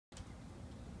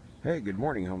Hey, good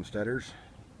morning, homesteaders.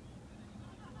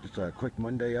 Just a quick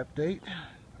Monday update.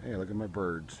 Hey, look at my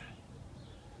birds.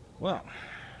 Well,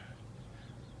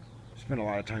 spent a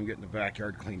lot of time getting the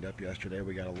backyard cleaned up yesterday.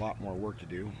 We got a lot more work to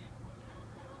do.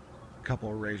 A couple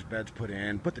of raised beds put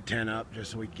in, put the tent up just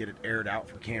so we could get it aired out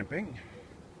for camping.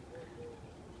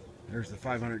 There's the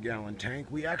 500-gallon tank.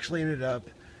 We actually ended up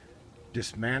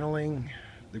dismantling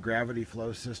the gravity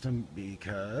flow system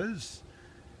because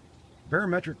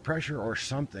barometric pressure or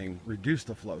something reduced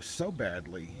the flow so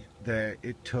badly that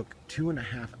it took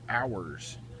 2.5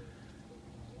 hours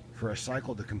for a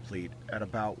cycle to complete at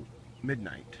about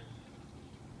midnight,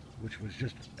 which was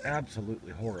just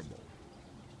absolutely horrible.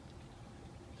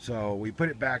 So we put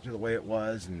it back to the way it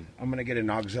was, and I'm going to get an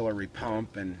auxiliary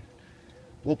pump and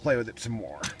we'll play with it some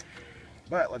more.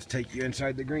 But let's take you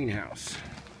inside the greenhouse.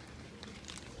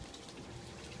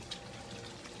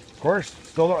 Of course,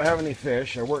 still don't have any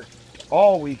fish. I worked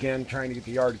all weekend trying to get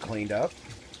the yard cleaned up.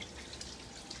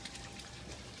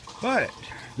 But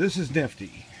this is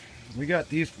nifty. We got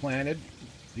these planted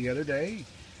the other day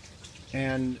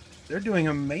and they're doing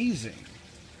amazing.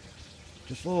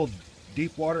 Just a little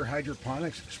deep water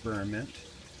hydroponics experiment.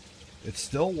 It's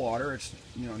still water, it's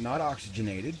not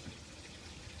oxygenated.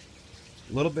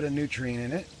 A little bit of nutrient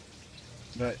in it,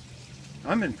 but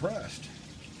I'm impressed.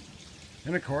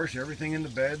 And of course, everything in the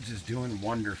beds is doing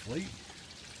wonderfully.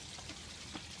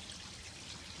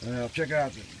 Check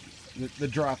out the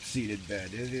drop seeded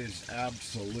bed. It is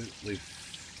absolutely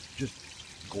just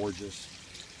gorgeous.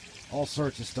 All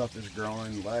sorts of stuff is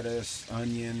growing. Lettuce,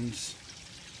 onions,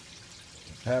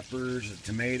 peppers,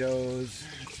 tomatoes,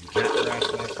 some cat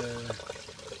grass back there.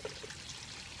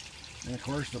 And of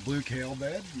course the blue kale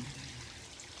bed.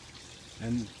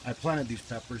 And I planted these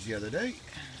peppers the other day.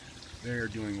 They are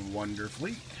doing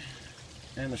wonderfully.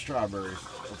 And the strawberries,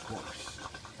 of course.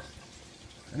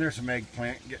 And there's some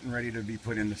eggplant getting ready to be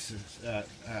put in this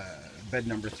bed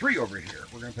number 3 over here.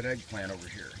 We're going to put eggplant over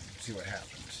here, see what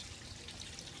happens.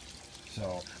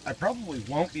 So I probably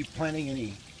won't be planting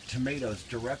any tomatoes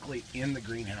directly in the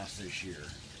greenhouse this year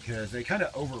because they kind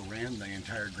of overran the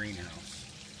entire greenhouse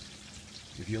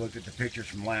if you looked at the pictures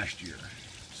from last year.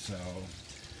 So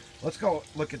let's go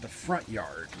look at the front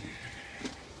yard.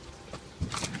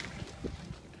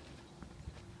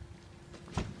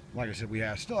 Like I said, we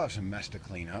still have some mess to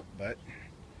clean up, but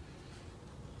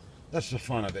that's the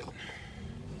fun of it.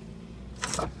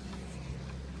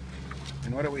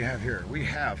 And what do we have here? We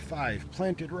have 5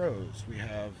 planted rows. We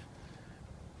have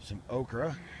some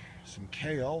okra, some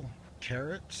kale,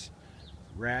 carrots,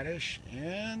 radish,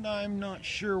 and I'm not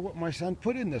sure what my son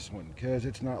put in this one because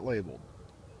it's not labeled.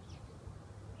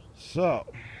 So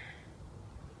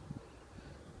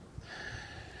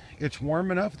it's warm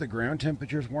enough, the ground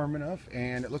temperature is warm enough,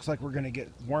 and it looks like we're going to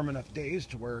get warm enough days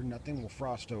to where nothing will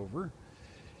frost over.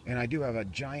 And I do have a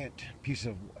giant piece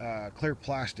of clear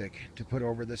plastic to put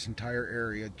over this entire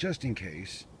area just in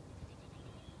case.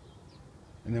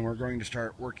 And then we're going to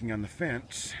start working on the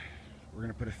fence. We're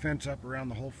going to put a fence up around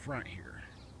the whole front here.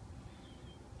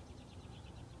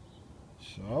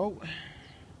 So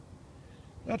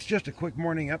that's just a quick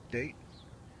morning update.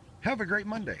 Have a great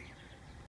Monday.